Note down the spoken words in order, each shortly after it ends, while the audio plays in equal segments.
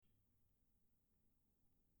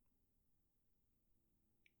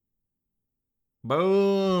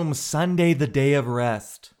Boom. Sunday, the day of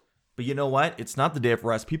rest. But you know what? It's not the day of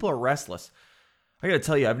rest. People are restless. I got to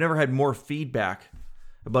tell you, I've never had more feedback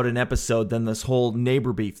about an episode than this whole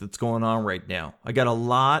neighbor beef that's going on right now. I got a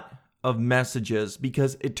lot of messages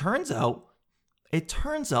because it turns out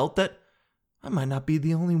that I might not be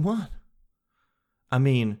the only one. I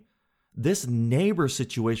mean, this neighbor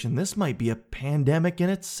situation, this might be a pandemic in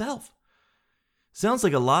itself. Sounds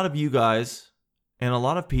like a lot of you guys and a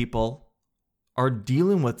lot of people are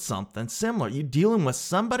dealing with something similar. You're dealing with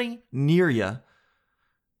somebody near you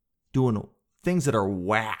doing things that are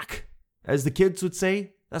whack. As the kids would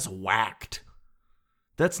say, that's whacked.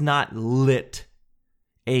 That's not lit.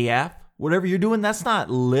 AF, whatever you're doing, that's not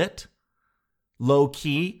lit. Low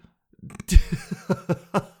key.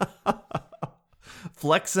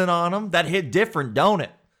 Flexing on them, that hit different, don't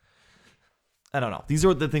it? I don't know. These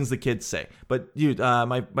are the things the kids say. But dude,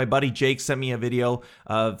 my buddy Jake sent me a video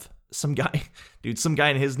of some guy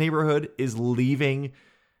in his neighborhood is leaving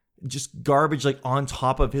just garbage like on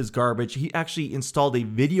top of his garbage. He actually installed a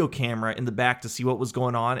video camera in the back to see what was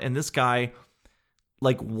going on. And this guy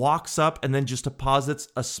like walks up and then just deposits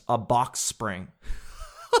a box spring.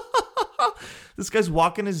 This guy's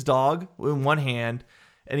walking his dog in one hand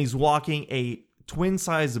and he's walking a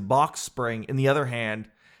twin-size box spring in the other hand.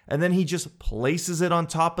 And then he just places it on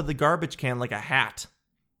top of the garbage can like a hat.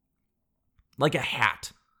 Like a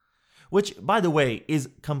hat. Which, by the way, is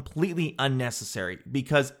completely unnecessary.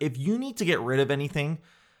 Because if you need to get rid of anything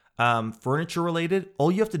furniture related,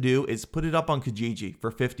 all you have to do is put it up on Kijiji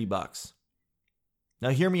for $50. Now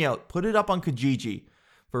hear me out. Put it up on Kijiji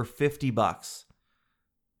for $50.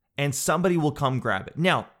 And somebody will come grab it.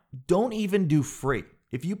 Now, don't even do free.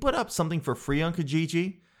 If you put up something for free on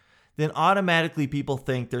Kijiji, then automatically people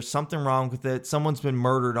think there's something wrong with it. Someone's been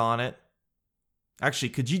murdered on it. Actually,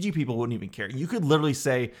 Kijiji people wouldn't even care. You could literally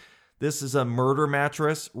say, this is a murder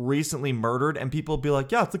mattress, recently murdered, and people would be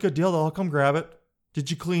like, yeah, it's a good deal, though. I'll come grab it. Did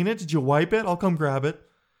you clean it? Did you wipe it? I'll come grab it.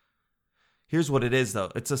 Here's what it is,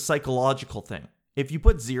 though. It's a psychological thing. If you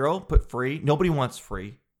put zero, put free, nobody wants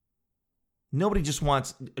free. Nobody just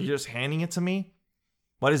wants, you're just handing it to me?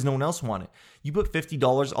 Why does no one else want it? You put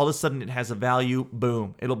 $50, all of a sudden it has a value,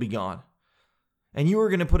 boom, it'll be gone. And you were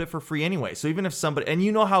going to put it for free anyway. So even if somebody, and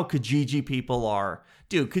you know how Kijiji people are.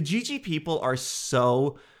 Dude, Kijiji people are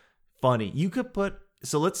so funny. You could put,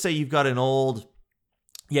 so let's say you've got an old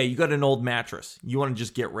mattress. You want to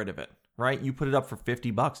just get rid of it, right? You put it up for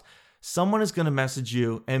 $50. Someone is going to message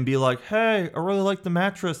you and be like, hey, I really like the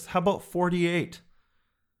mattress. How about 48?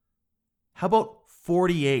 How about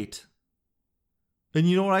 48? And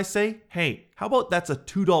you know what I say? Hey, how about that's a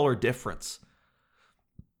 $2 difference?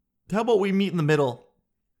 How about we meet in the middle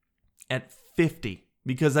at 50?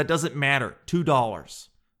 Because that doesn't matter. $2.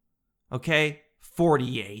 Okay?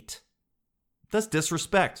 48. That's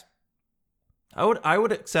disrespect. I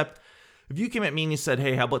would accept if you came at me and you said,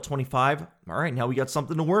 hey, how about 25? All right, now we got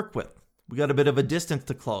something to work with. We got a bit of a distance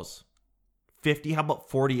to close. 50, how about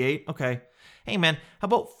 48? Okay. Hey man, how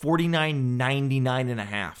about 49.99 and a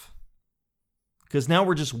half? Because now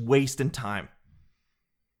we're just wasting time.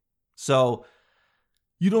 So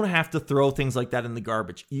you don't have to throw things like that in the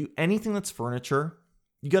garbage. Anything that's furniture,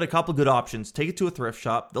 you got a couple good options. Take it to a thrift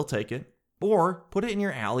shop, they'll take it. Or put it in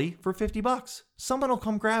your alley for $50. Someone will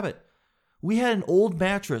come grab it. We had an old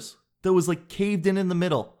mattress that was like caved in the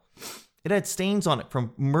middle. It had stains on it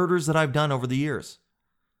from murders that I've done over the years.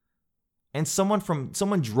 And someone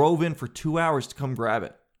drove in for 2 hours to come grab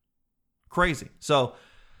it. Crazy.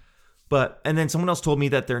 And then someone else told me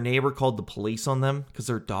that their neighbor called the police on them because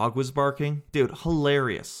their dog was barking. Dude,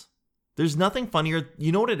 hilarious. There's nothing funnier.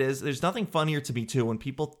 You know what it is? There's nothing funnier to me too when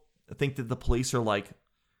people think that the police are like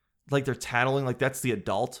they're tattling, like that's the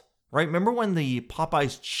adult, right? Remember when the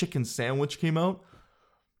Popeyes chicken sandwich came out?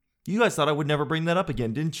 You guys thought I would never bring that up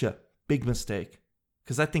again, didn't you? Big mistake.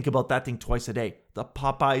 Because I think about that thing twice a day. The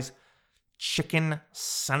Popeyes chicken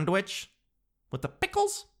sandwich with the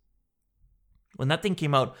pickles. When that thing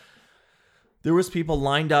came out, there was people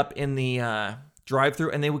lined up in the drive-thru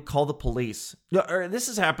and they would call the police. This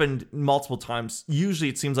has happened multiple times. Usually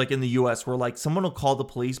it seems like in the US where like someone will call the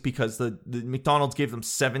police because the McDonald's gave them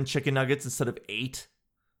 7 chicken nuggets instead of 8.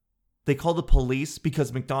 They call the police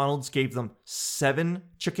because McDonald's gave them 7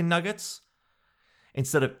 chicken nuggets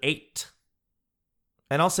instead of 8.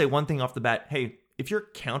 And I'll say one thing off the bat. Hey, if you're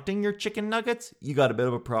counting your chicken nuggets, you got a bit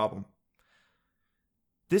of a problem.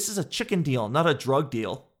 This is a chicken deal, not a drug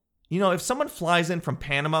deal. You know, if someone flies in from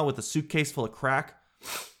Panama with a suitcase full of crack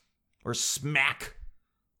or smack,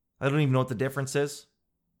 I don't even know what the difference is,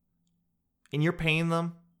 and you're paying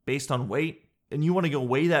them based on weight, and you want to go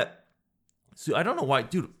weigh that So I don't know why,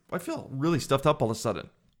 dude, I feel really stuffed up all of a sudden.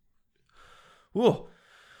 Whoa.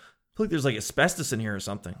 I feel like there's like asbestos in here or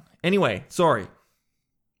something. Anyway, sorry.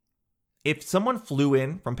 If someone flew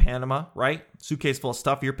in from Panama, right? Suitcase full of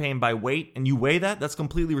stuff, you're paying by weight, and you weigh that, that's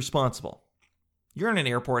completely responsible. You're in an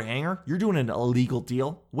airport hangar, you're doing an illegal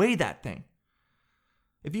deal, weigh that thing.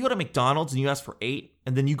 If you go to McDonald's and you ask for 8,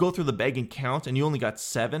 and then you go through the bag and count, and you only got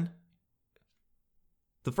 7,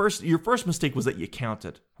 your first mistake was that you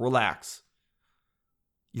counted. Relax.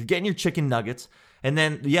 You're getting your chicken nuggets, and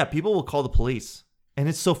then, yeah, people will call the police. And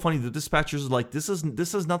it's so funny, the dispatchers are like, this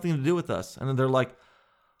has nothing to do with us. And then they're like,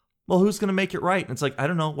 well, who's going to make it right? And it's like, I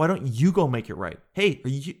don't know. Why don't you go make it right? Hey,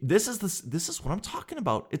 this is what I'm talking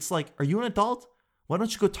about. It's like, are you an adult? Why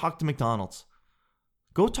don't you go talk to McDonald's?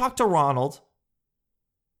 Go talk to Ronald.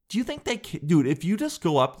 Do you think dude, if you just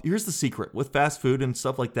go up, here's the secret with fast food and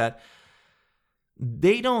stuff like that.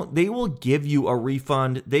 They will give you a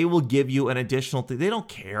refund. They will give you an additional thing. They don't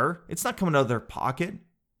care. It's not coming out of their pocket.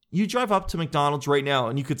 You drive up to McDonald's right now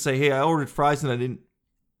and you could say, hey, I ordered fries and I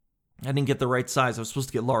didn't get the right size. I was supposed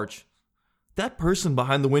to get large. That person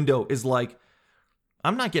behind the window is like,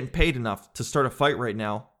 I'm not getting paid enough to start a fight right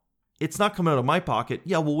now. It's not coming out of my pocket.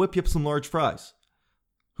 Yeah, we'll whip you up some large fries.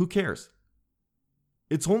 Who cares?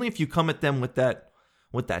 It's only if you come at them with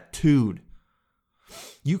that tude.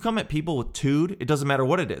 You come at people with tude, it doesn't matter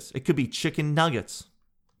what it is. It could be chicken nuggets.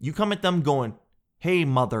 You come at them going, hey,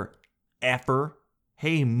 mother effer.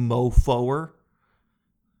 Hey, mofoer.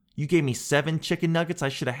 You gave me 7 chicken nuggets. I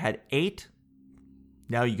should have had 8.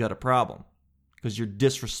 Now you got a problem because you're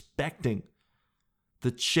disrespecting the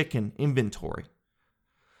chicken inventory.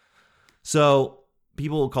 So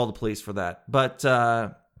people will call the police for that. But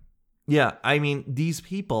yeah, I mean, these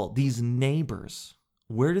people, these neighbors,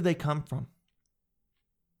 where did they come from?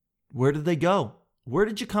 Where did they go? Where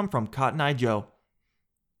did you come from, Cotton Eye Joe?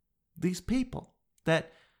 These people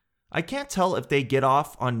that I can't tell if they get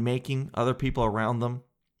off on making other people around them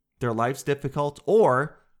their life's difficult,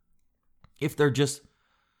 or if they're just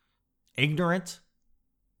ignorant,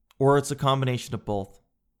 or it's a combination of both.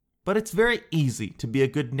 But it's very easy to be a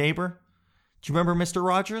good neighbor. Do you remember Mr.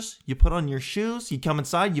 Rogers? You put on your shoes, you come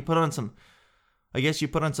inside, you put on some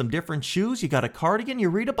different shoes, you got a cardigan, you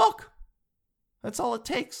read a book. That's all it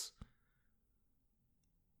takes.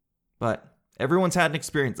 But everyone's had an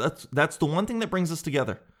experience. That's the one thing that brings us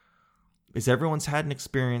together, is everyone's had an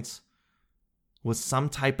experience with some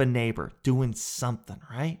type of neighbor doing something,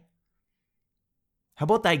 right? How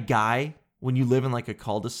about that guy when you live in like a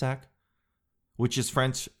cul-de-sac, which is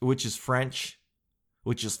French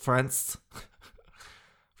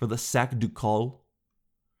for the sac du cul,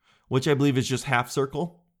 which I believe is just half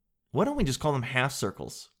circle. Why don't we just call them half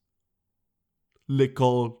circles? Le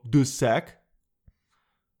cul-de-sac.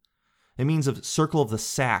 It means a circle of the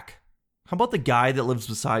sack. How about the guy that lives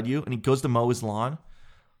beside you and he goes to mow his lawn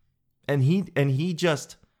and he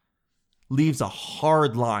just leaves a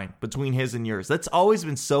hard line between his and yours? That's always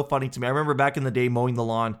been so funny to me. I remember back in the day mowing the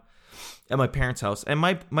lawn at my parents' house, and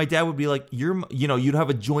my dad would be like, you'd have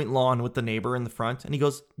a joint lawn with the neighbor in the front, and he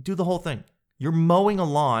goes, do the whole thing. You're mowing a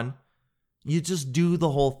lawn, you just do the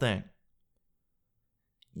whole thing.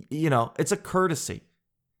 It's a courtesy.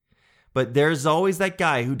 But there's always that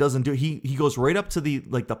guy who doesn't do. He goes right up to the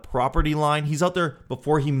property line. He's out there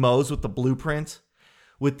before he mows with the blueprint,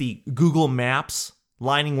 with the Google Maps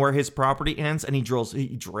lining where his property ends, and he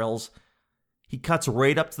drills. He cuts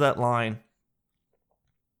right up to that line,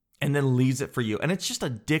 and then leaves it for you. And it's just a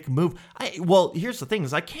dick move. Here's the thing: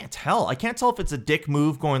 is I can't tell. I can't tell if it's a dick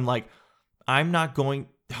move going like, I'm not going.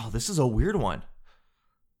 Oh, this is a weird one.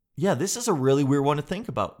 Yeah, this is a really weird one to think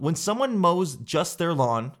about. When someone mows just their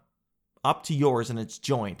lawn up to yours and it's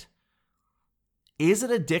joint, is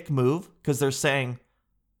it a dick move because they're saying,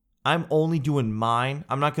 I'm only doing mine,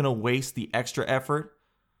 I'm not going to waste the extra effort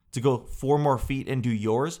to go 4 more feet and do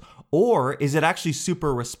yours? Or is it actually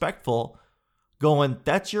super respectful going,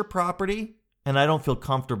 that's your property and I don't feel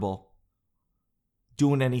comfortable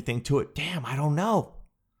doing anything to it? Damn, I don't know.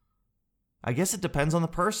 I guess it depends on the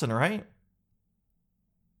person, right?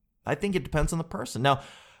 I think it depends on the person. Now,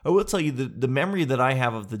 I will tell you the memory that I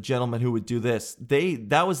have of the gentleman who would do this,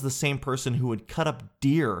 that was the same person who would cut up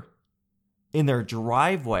deer in their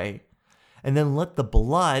driveway and then let the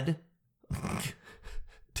blood.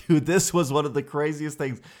 Dude, this was one of the craziest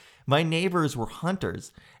things. My neighbors were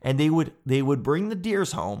hunters, and they would bring the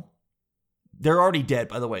deers home. They're already dead,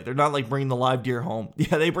 by the way. They're not like bringing the live deer home.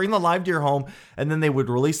 Yeah, they bring the live deer home, and then they would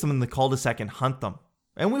release them in the cul-de-sac and hunt them.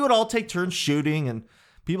 And we would all take turns shooting, and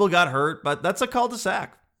people got hurt, but that's a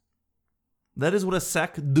cul-de-sac. That is what a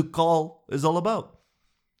sac du cul is all about.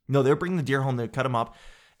 No, they'll bring the deer home, they'd cut them up,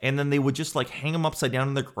 and then they would just like hang them upside down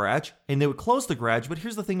in the garage, and they would close the garage. But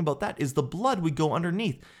here's the thing about that is the blood would go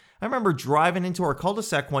underneath. I remember driving into our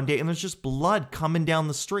cul-de-sac one day, and there's just blood coming down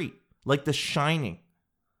the street, like The Shining.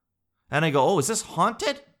 And I go, oh, is this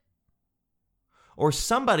haunted? Or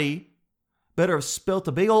somebody better have spilt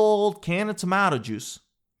a big old can of tomato juice.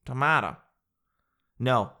 Tomato.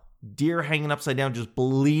 No, deer hanging upside down, just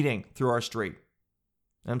bleeding through our street.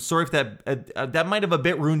 I'm sorry if that might have a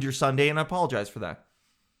bit ruined your Sunday, and I apologize for that.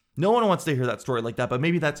 No one wants to hear that story like that, but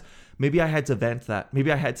maybe I had to vent that.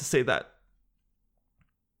 Maybe I had to say that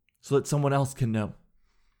so that someone else can know.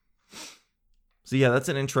 So yeah, that's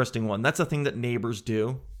an interesting one. That's a thing that neighbors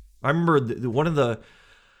do. I remember one of the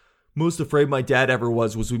most afraid my dad ever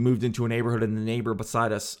was we moved into a neighborhood, and the neighbor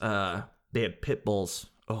beside us, they had pit bulls.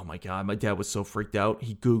 Oh my God, my dad was so freaked out.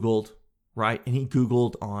 He Googled, right? And he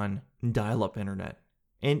Googled on dial-up internet.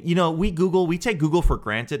 And, you know, we take Google for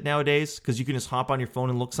granted nowadays because you can just hop on your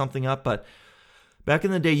phone and look something up. But back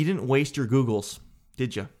in the day, you didn't waste your Googles,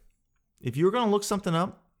 did you? If you were going to look something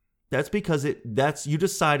up, that's because you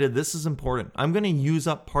decided this is important. I'm going to use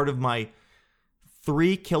up part of my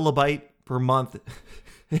 3 kilobyte per month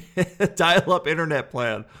dial-up internet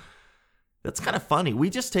plan. That's kind of funny. We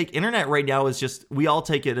just take internet right now we all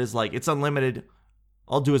take it as like, it's unlimited.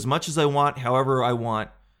 I'll do as much as I want, however I want.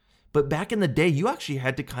 But back in the day, you actually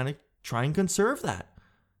had to kind of try and conserve that.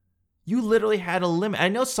 You literally had a limit. I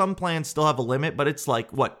know some plans still have a limit, but it's like,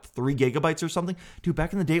 3 gigabytes or something? Dude,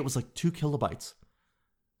 back in the day, it was like 2 kilobytes.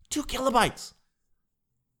 2 kilobytes.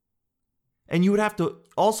 And you would have to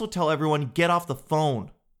also tell everyone, get off the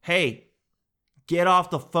phone. Hey, get off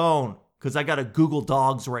the phone, because I got to Google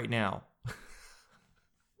dogs right now.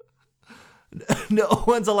 No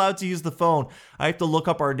one's allowed to use the phone. I have to look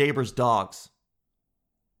up our neighbor's dogs.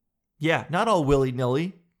 Yeah, not all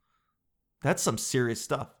willy-nilly. That's some serious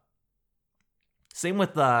stuff. Same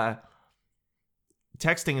with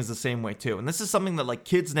texting is the same way too. And this is something that like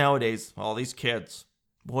kids nowadays, all these kids,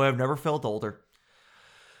 boy, I've never felt older.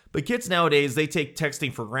 But kids nowadays, they take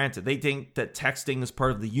texting for granted. They think that texting is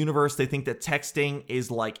part of the universe. They think that texting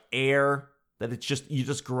is like air, that it's just, you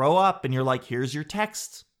just grow up and you're like, here's your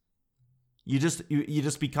text. You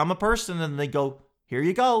just become a person and they go, here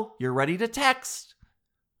you go. You're ready to text.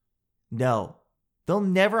 No, they'll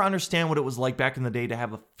never understand what it was like back in the day to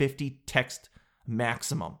have a 50 text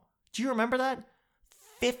maximum. Do you remember that?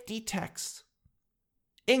 50 texts,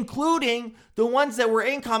 including the ones that were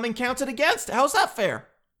incoming counted against. How's that fair?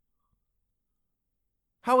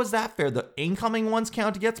 How is that fair? The incoming ones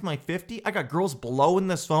count against my 50? I got girls blowing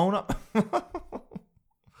this phone up.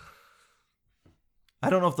 I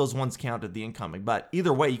don't know if those ones counted the incoming, but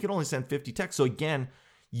either way, you can only send 50 texts. So again,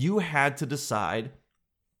 you had to decide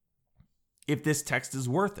if this text is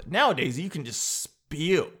worth it. Nowadays, you can just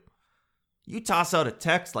spew. You toss out a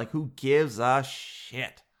text like, who gives a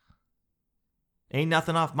shit? Ain't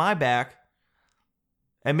nothing off my back.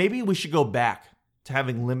 And maybe we should go back to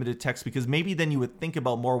having limited text, because maybe then you would think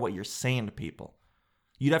about more what you're saying to people.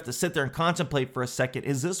 You'd have to sit there and contemplate for a second.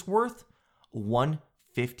 Is this worth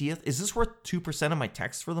 1/50th? Is this worth 2% of my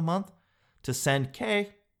text for the month? To send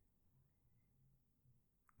K?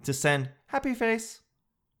 To send happy face?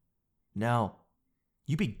 No.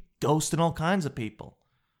 You'd be ghosting all kinds of people.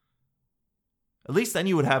 At least then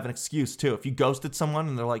you would have an excuse too. If you ghosted someone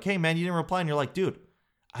and they're like, hey man, you didn't reply. And you're like, dude,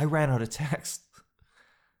 I ran out of text.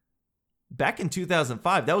 Back in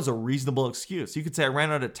 2005, that was a reasonable excuse. You could say I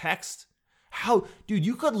ran out of text. How? Dude,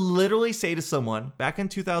 you could literally say to someone back in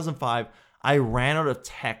 2005, I ran out of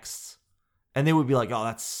texts. And they would be like, oh,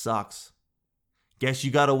 that sucks. Guess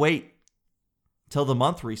you got to wait till the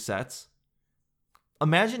month resets.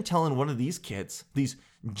 Imagine telling one of these kids, these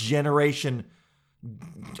generation,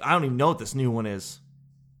 I don't even know what this new one is,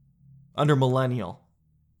 under millennial,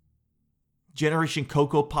 Generation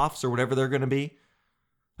Cocoa Puffs or whatever they're going to be.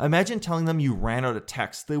 Imagine telling them you ran out of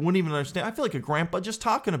text. They wouldn't even understand. I feel like a grandpa just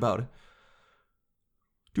talking about it.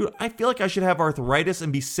 Dude, I feel like I should have arthritis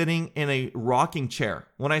and be sitting in a rocking chair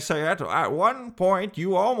when I say at one point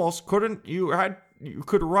you almost couldn't, you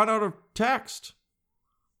could run out of text.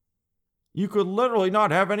 You could literally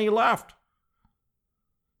not have any left.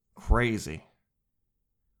 Crazy.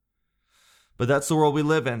 But that's the world we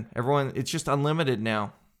live in. Everyone, it's just unlimited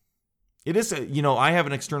now. It is, I have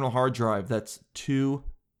an external hard drive that's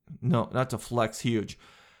not to flex huge,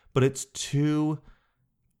 but it's 2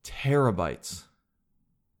 terabytes.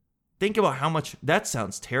 Think about how much, that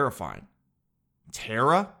sounds terrifying.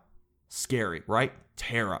 Tera? Scary, right?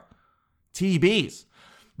 Tera. TBs.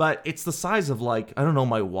 But it's the size of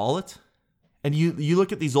my wallet. And you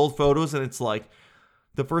look at these old photos and it's like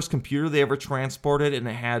the first computer they ever transported, and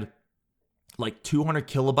it had like 200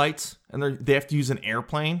 kilobytes and they have to use an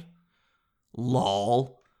airplane.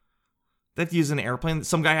 Lol. They have to use an airplane.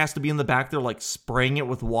 Some guy has to be in the back there like spraying it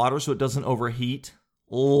with water so it doesn't overheat.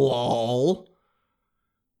 Lol.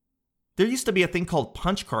 There used to be a thing called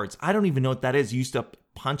punch cards. I don't even know what that is. You used to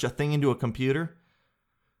punch a thing into a computer.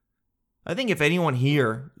 I think if anyone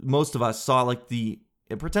here, most of us saw like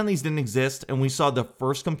pretend these didn't exist and we saw the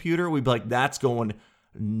first computer, we'd be like, that's going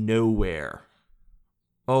nowhere.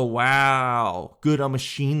 Oh, wow. Good, a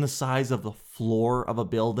machine the size of the floor of a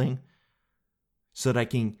building so that I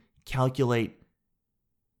can calculate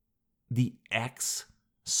the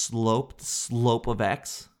slope of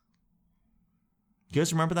X. You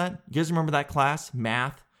guys remember that? You guys remember that class,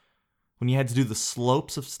 math, when you had to do the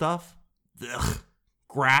slopes of stuff? Ugh.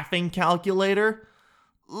 Graphing calculator?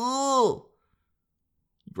 Ugh.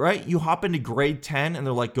 Right? You hop into grade 10 and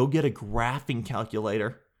they're like, go get a graphing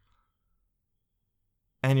calculator.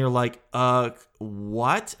 And you're like,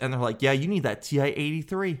 what? And they're like, yeah, you need that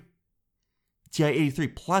TI-83.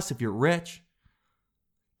 TI-83 plus if you're rich.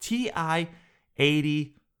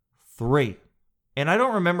 TI-83. And I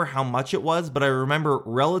don't remember how much it was, but I remember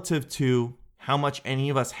relative to how much any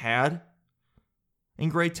of us had in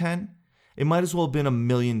grade 10, it might as well have been $1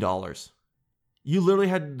 million. You literally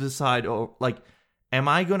had to decide, am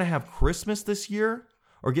I going to have Christmas this year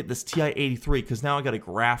or get this TI-83? Because now I got to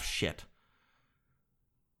graph shit.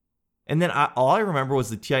 And then all I remember was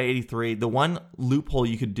the TI-83. The one loophole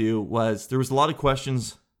you could do was there was a lot of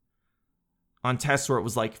questions on tests where it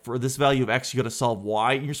was like, for this value of X, you got to solve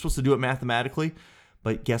Y. You're supposed to do it mathematically.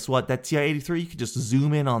 But guess what? That TI-83, you could just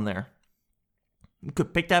zoom in on there. You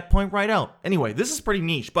could pick that point right out. Anyway, this is pretty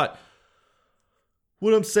niche. But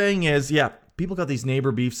what I'm saying is, yeah, people got these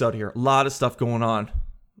neighbor beefs out here. A lot of stuff going on.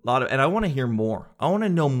 And I want to hear more. I want to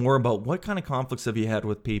know more about what kind of conflicts have you had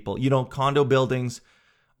with people. You know, condo buildings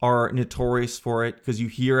are notorious for it because you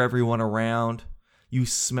hear everyone around. You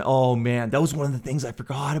smell. Oh, man, that was one of the things I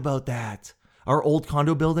forgot about that. Our old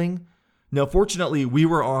condo building. Now, fortunately, we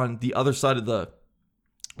were on the other side of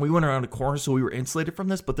we went around a corner, so we were insulated from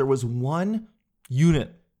this. But there was one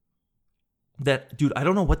unit that, dude, I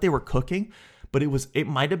don't know what they were cooking, but it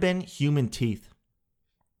might have been human teeth.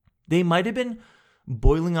 They might have been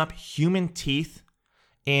boiling up human teeth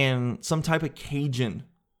and some type of Cajun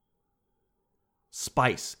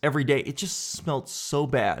spice every day. It just smelled so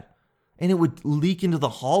bad. And it would leak into the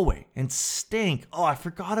hallway and stink. Oh, I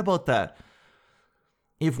forgot about that.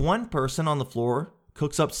 If one person on the floor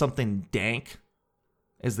cooks up something dank,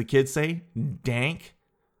 as the kids say, dank,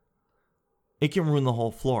 it can ruin the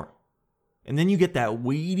whole floor. And then you get that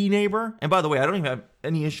weedy neighbor. And by the way, I don't even have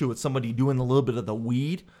any issue with somebody doing a little bit of the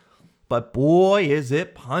weed, but boy, is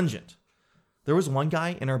it pungent. There was one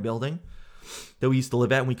guy in our building that we used to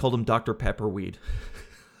live at, and we called him Dr. Pepperweed.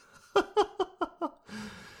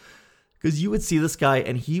 Because you would see this guy,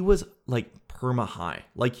 and he was like perma high.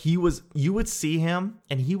 Like you would see him,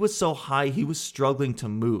 and he was so high, he was struggling to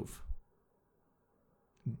move.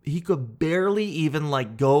 He could barely even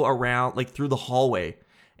like go around like through the hallway,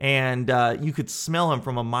 and you could smell him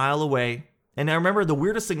from a mile away. And I remember the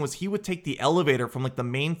weirdest thing was he would take the elevator from like the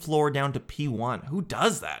main floor down to P1. Who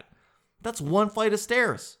does that? That's one flight of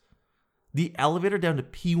stairs. The elevator down to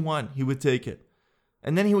P1, he would take it.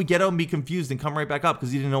 And then he would get out and be confused and come right back up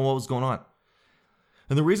because he didn't know what was going on.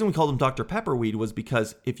 And the reason we called him Dr. Pepperweed was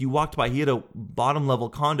because if you walked by, he had a bottom level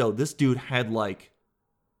condo. This dude had like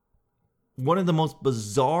one of the most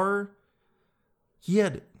bizarre, he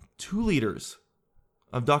had 2 liters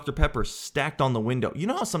of Dr. Pepper stacked on the window. You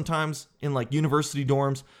know how sometimes in like university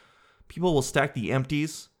dorms, people will stack the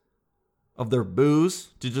empties of their booze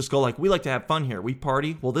to just go like, we like to have fun here. We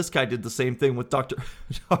party. Well, this guy did the same thing with Dr.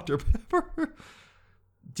 Pepper.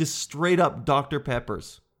 Just straight up Dr.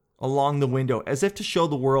 Peppers along the window as if to show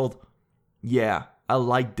the world, yeah, I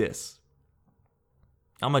like this.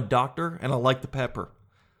 I'm a doctor and I like the pepper.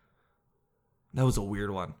 That was a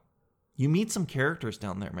weird one. You meet some characters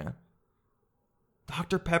down there, man.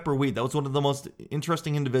 Dr. Pepperweed, that was one of the most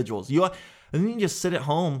interesting individuals. And then you just sit at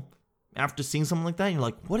home after seeing something like that and you're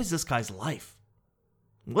like, what is this guy's life?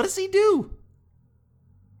 What does he do?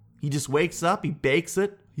 He just wakes up, he bakes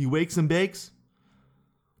it, he wakes and bakes.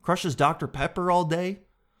 Crushes Dr. Pepper all day.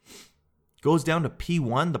 Goes down to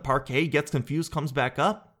P1, the parquet, gets confused, comes back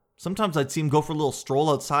up. Sometimes I'd see him go for a little stroll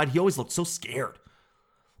outside. He always looked so scared.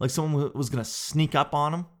 Like someone was going to sneak up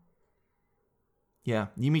on him. Yeah,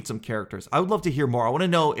 you meet some characters. I would love to hear more. I want to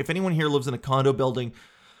know if anyone here lives in a condo building.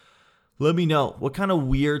 Let me know. What kind of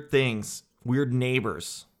weird things, weird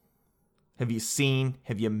neighbors have you seen?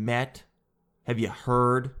 Have you met? Have you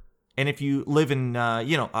heard? And if you live in,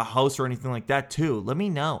 a house or anything like that too, let me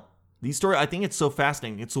know. These stories, I think it's so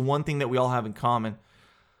fascinating. It's the one thing that we all have in common.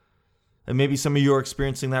 And maybe some of you are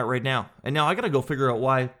experiencing that right now. And now I got to go figure out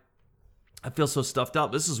why I feel so stuffed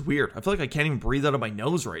up. This is weird. I feel like I can't even breathe out of my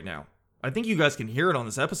nose right now. I think you guys can hear it on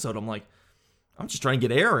this episode. I'm just trying to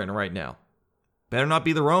get air in right now. Better not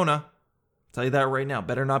be the Rona. I'll tell you that right now.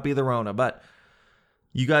 Better not be the Rona. But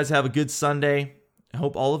you guys have a good Sunday. I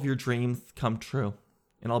hope all of your dreams come true.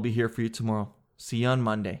 And I'll be here for you tomorrow. See you on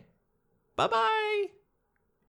Monday. Bye-bye.